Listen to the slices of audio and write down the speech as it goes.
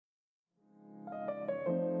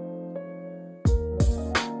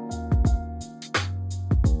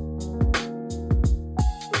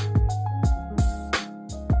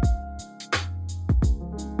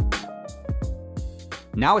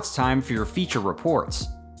Now it's time for your feature reports.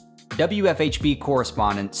 WFHB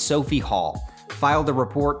correspondent Sophie Hall filed a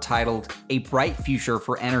report titled A Bright Future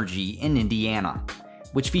for Energy in Indiana,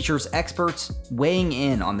 which features experts weighing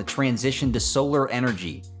in on the transition to solar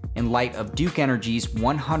energy in light of Duke Energy's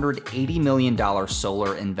 $180 million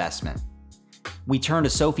solar investment. We turn to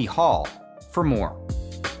Sophie Hall for more.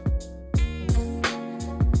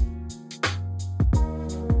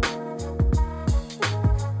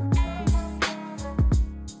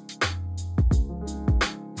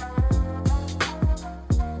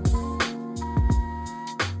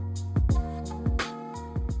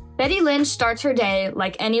 Betty Lynch starts her day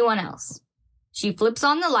like anyone else. She flips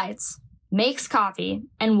on the lights, makes coffee,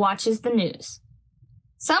 and watches the news.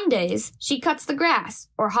 Some days, she cuts the grass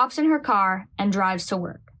or hops in her car and drives to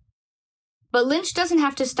work. But Lynch doesn't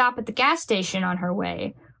have to stop at the gas station on her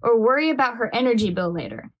way or worry about her energy bill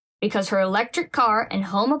later, because her electric car and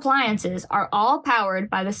home appliances are all powered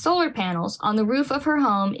by the solar panels on the roof of her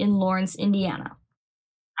home in Lawrence, Indiana.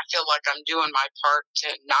 I feel like I'm doing my part to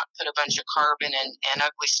not put a bunch of carbon and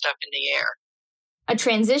ugly stuff in the air. A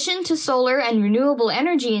transition to solar and renewable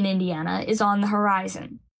energy in Indiana is on the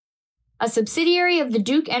horizon. A subsidiary of the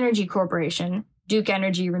Duke Energy Corporation, Duke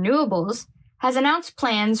Energy Renewables, has announced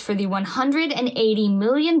plans for the $180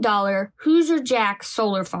 million Hoosier Jack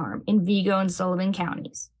solar farm in Vigo and Sullivan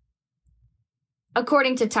counties.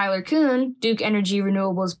 According to Tyler Coon, Duke Energy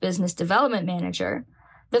Renewables business development manager,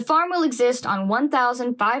 the farm will exist on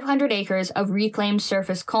 1,500 acres of reclaimed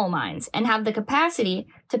surface coal mines and have the capacity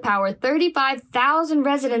to power 35,000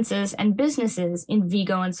 residences and businesses in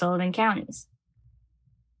Vigo and Sullivan counties.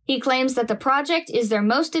 He claims that the project is their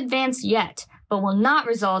most advanced yet, but will not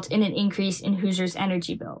result in an increase in Hoosiers'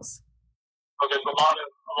 energy bills. So there's a lot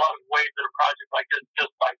of ways that a project like this,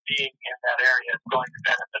 just by being in that area, is going to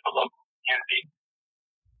benefit the local community.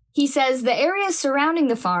 He says the areas surrounding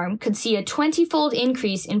the farm could see a 20-fold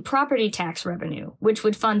increase in property tax revenue, which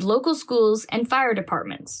would fund local schools and fire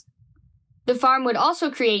departments. The farm would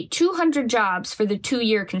also create 200 jobs for the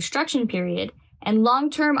 2-year construction period and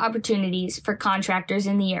long-term opportunities for contractors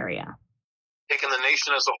in the area. Taking the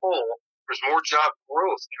nation as a whole, there's more job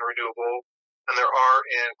growth in renewable than there are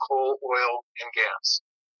in coal, oil, and gas.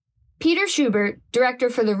 Peter Schubert, director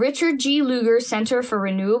for the Richard G. Lugar Center for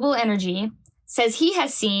Renewable Energy, says he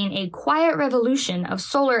has seen a quiet revolution of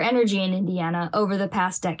solar energy in Indiana over the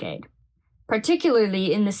past decade,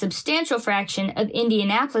 particularly in the substantial fraction of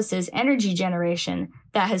Indianapolis's energy generation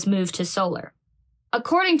that has moved to solar.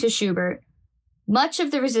 According to Schubert, much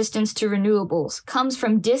of the resistance to renewables comes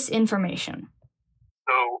from disinformation.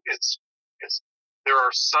 So there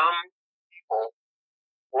are some people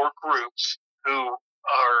or groups who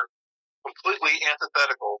are completely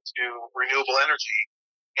antithetical to renewable energy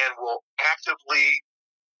and will actively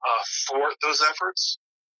thwart those efforts.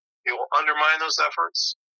 They will undermine those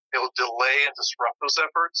efforts. They will delay and disrupt those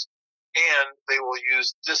efforts. And they will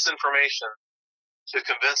use disinformation to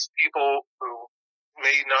convince people who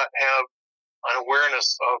may not have an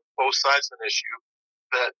awareness of both sides of an issue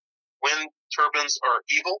that wind turbines are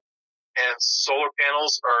evil and solar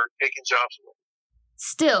panels are taking jobs away.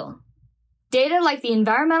 Still, data like the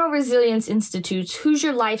Environmental Resilience Institute's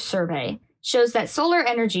Hoosier Life Survey shows that solar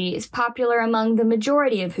energy is popular among the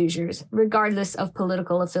majority of Hoosiers, regardless of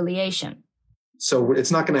political affiliation. So it's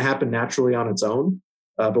not going to happen naturally on its own,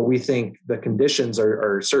 but we think the conditions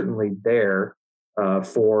are certainly there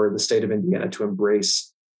for the state of Indiana to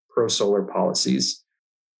embrace pro-solar policies.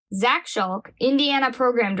 Zach Schalk, Indiana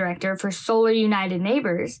Program Director for Solar United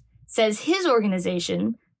Neighbors, says his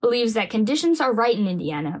organization believes that conditions are right in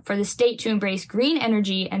Indiana for the state to embrace green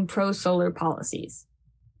energy and pro-solar policies.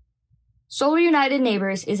 Solar United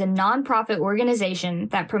Neighbors is a nonprofit organization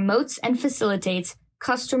that promotes and facilitates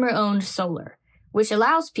customer-owned solar, which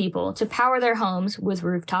allows people to power their homes with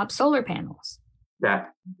rooftop solar panels.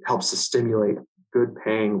 That helps to stimulate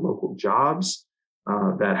good-paying local jobs,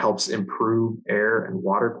 that helps improve air and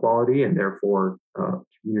water quality and therefore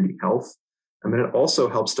community health. I mean, it also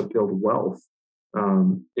helps to build wealth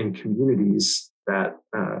in communities that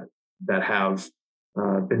have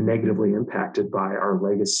been negatively impacted by our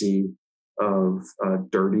legacy of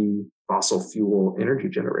dirty fossil fuel energy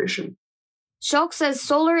generation. Schalk says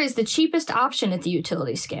solar is the cheapest option at the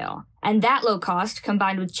utility scale, and that low cost,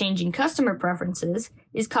 combined with changing customer preferences,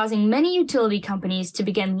 is causing many utility companies to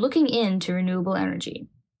begin looking into renewable energy.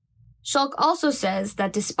 Schalk also says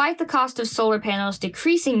that despite the cost of solar panels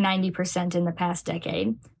decreasing 90% in the past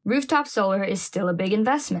decade, rooftop solar is still a big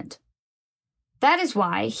investment. That is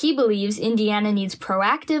why he believes Indiana needs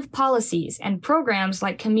proactive policies and programs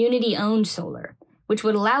like community-owned solar, which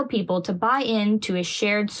would allow people to buy into a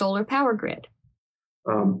shared solar power grid.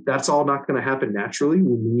 That's all not going to happen naturally.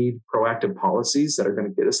 We need proactive policies that are going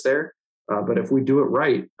to get us there. But if we do it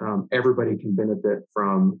right, everybody can benefit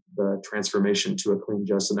from the transformation to a clean,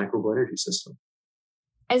 just, and equitable energy system.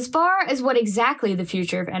 As far as what exactly the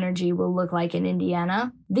future of energy will look like in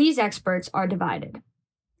Indiana, these experts are divided.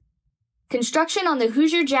 Construction on the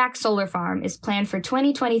Hoosier Jack solar farm is planned for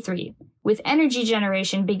 2023, with energy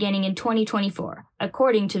generation beginning in 2024,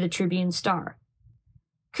 according to the Tribune Star.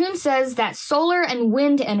 Coon says that solar and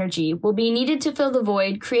wind energy will be needed to fill the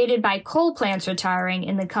void created by coal plants retiring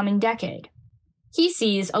in the coming decade. He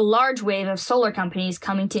sees a large wave of solar companies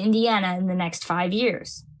coming to Indiana in the next 5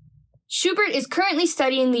 years. Schubert is currently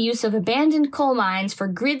studying the use of abandoned coal mines for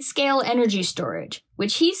grid-scale energy storage,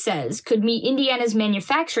 which he says could meet Indiana's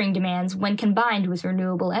manufacturing demands when combined with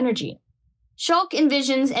renewable energy. Schalk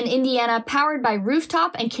envisions an Indiana powered by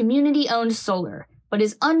rooftop and community-owned solar, but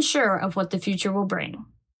is unsure of what the future will bring.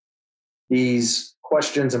 These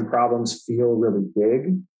questions and problems feel really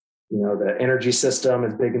big. The energy system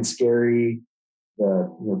is big and scary.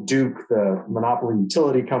 Duke, the monopoly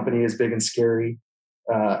utility company, is big and scary.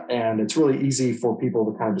 And it's really easy for people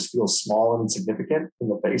to kind of just feel small and insignificant in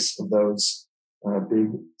the face of those big,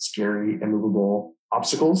 scary, immovable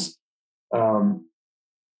obstacles.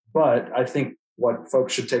 But I think what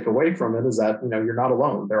folks should take away from it is that, you're not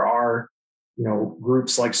alone. There are,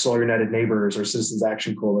 groups like Solar United Neighbors or Citizens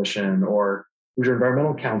Action Coalition or Hoosier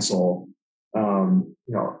Environmental Council,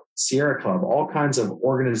 Sierra Club, all kinds of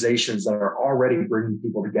organizations that are already bringing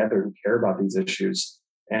people together who care about these issues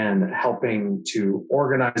and helping to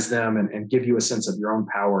organize them and give you a sense of your own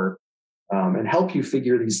power and help you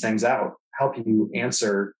figure these things out, help you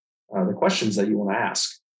answer the questions that you want to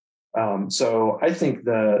ask. So I think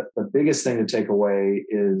the biggest thing to take away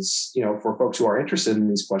is, for folks who are interested in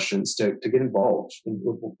these questions to get involved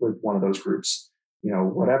with one of those groups,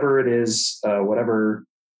 whatever it is, whatever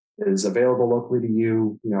is available locally to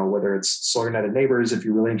you, whether it's Solar United Neighbors, if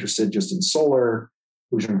you're really interested just in solar,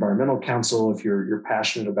 Hoosier Environmental Council, if you're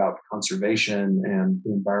passionate about conservation and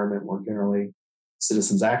the environment more generally,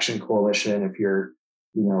 Citizens Action Coalition, if you're,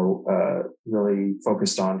 really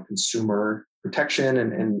focused on consumer protection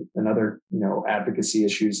and other, advocacy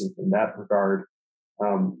issues in that regard,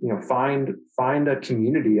 find a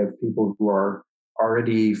community of people who are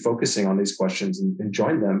already focusing on these questions and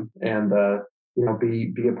join them and,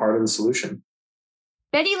 be a part of the solution.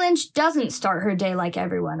 Betty Lynch doesn't start her day like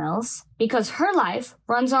everyone else because her life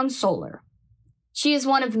runs on solar. She is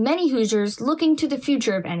one of many Hoosiers looking to the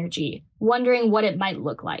future of energy, wondering what it might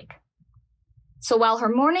look like. So while her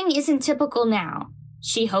morning isn't typical now,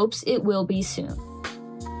 she hopes it will be soon.